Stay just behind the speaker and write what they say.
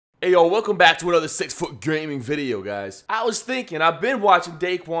Hey yo, welcome back to another 6-foot gaming video, guys. I was thinking, I've been watching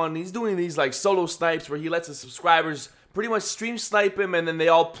Daquan, he's doing these like solo snipes where he lets his subscribers pretty much stream snipe him and then they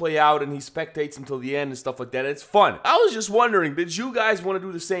all play out and he spectates until the end and stuff like that. It's fun. I was just wondering, did you guys want to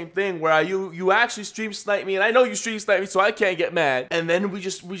do the same thing where you actually stream snipe me, and I know you stream snipe me so I can't get mad, and then we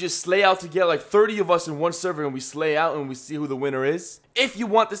just slay out together, like 30 of us in one server, and we slay out and we see who the winner is? If you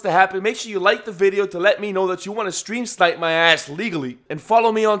want this to happen, make sure you like the video to let me know that you want to stream snipe my ass legally, and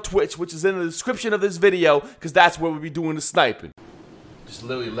follow me on Twitch, which is in the description of this video, because that's where we'll be doing the sniping. Just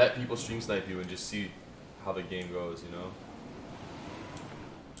literally let people stream snipe you and just see how the game goes, you know?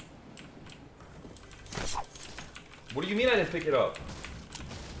 What do you mean I didn't pick it up?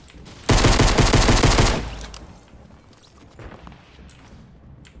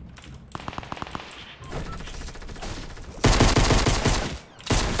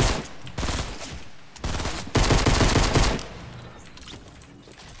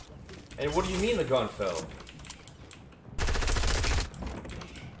 And what do you mean the gun fell?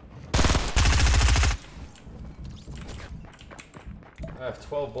 I have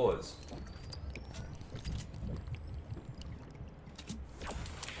 12 bullets.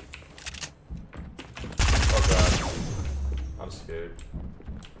 Oh god. I'm scared.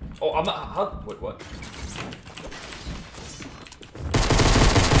 Oh, I'm not. How? Wait, what?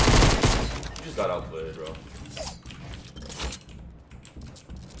 You just got outplayed, bro.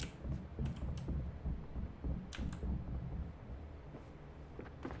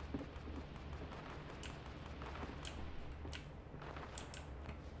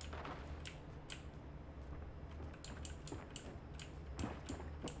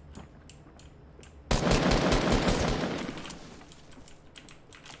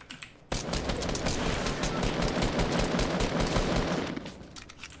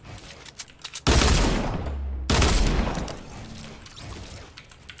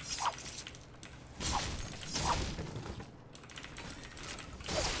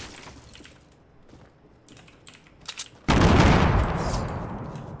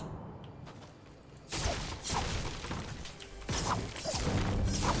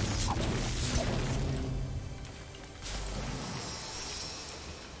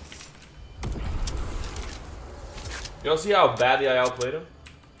 Y'all see how badly I outplayed him?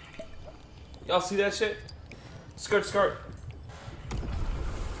 Y'all see that shit? Skirt, skirt.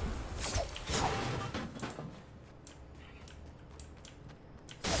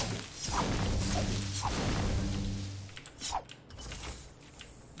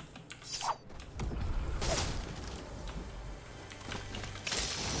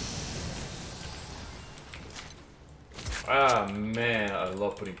 Ah man, I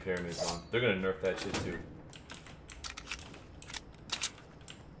love putting pyramids on. They're gonna nerf that shit too.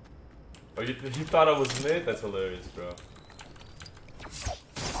 Oh, you thought I was mid? That's hilarious, bro.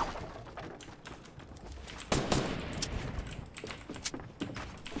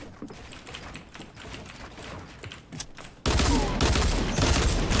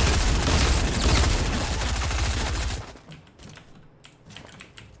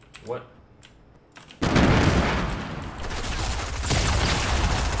 What?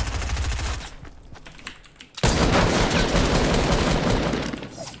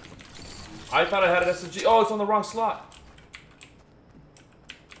 I thought I had an SMG. Oh, it's on the wrong slot.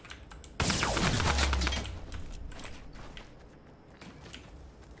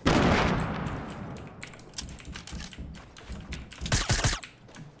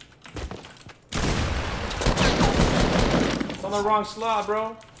 It's on the wrong slot,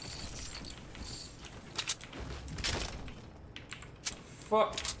 bro.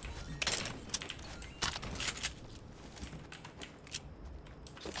 Fuck.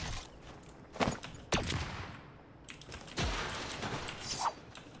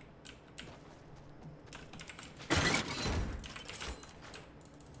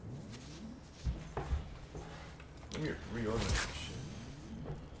 Let me reorganize this shit.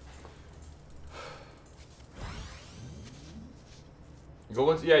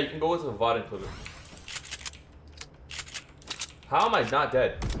 Go into, yeah, you can go into the VOD and clip it. How am I not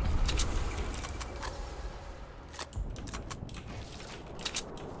dead?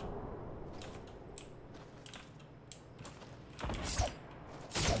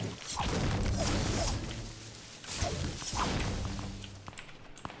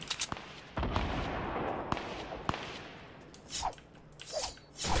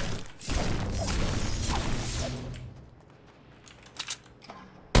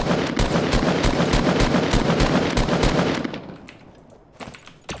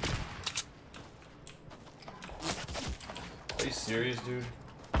 Are you serious, dude?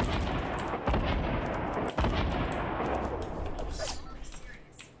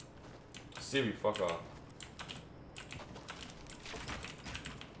 Siri, fuck off.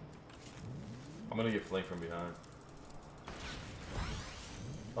 I'm gonna get flanked from behind.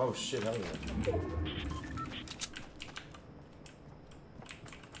 Oh shit, hell yeah.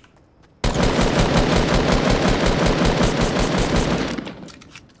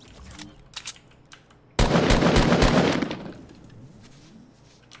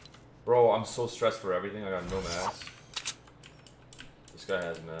 Bro, I'm so stressed for everything. I got no mats. This guy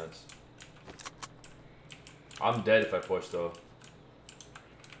has mats. I'm dead if I push though.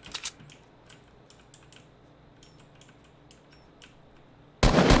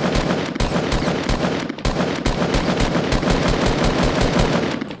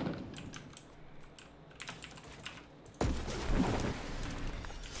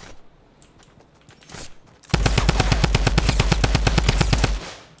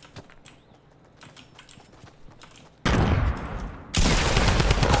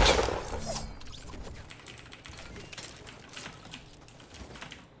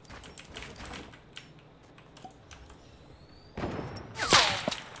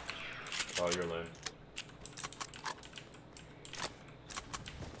 Oh, you're lame.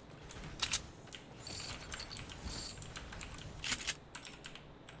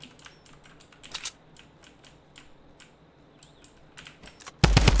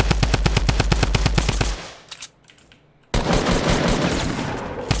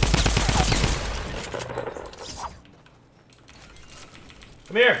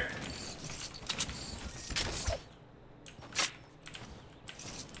 Come here!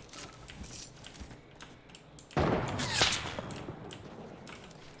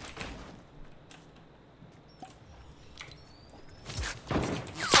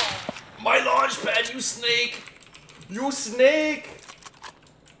 My launch pad, you snake! You snake!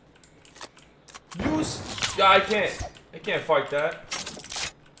 Yeah, I can't fight that.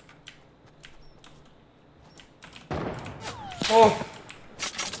 Oh!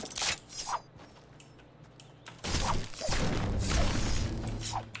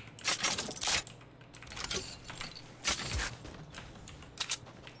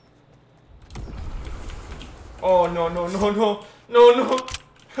 Oh no no no no no no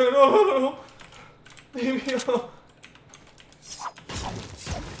no! Leave me alone.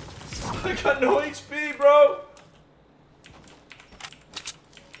 I got no HP, bro.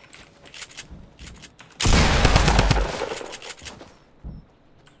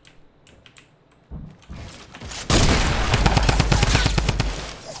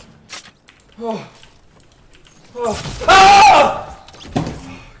 Oh. Oh. Ah!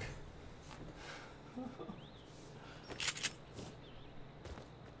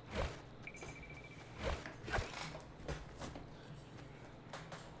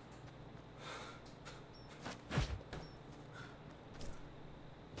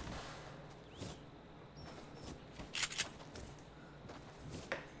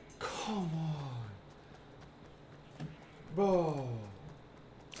 Come on, bro.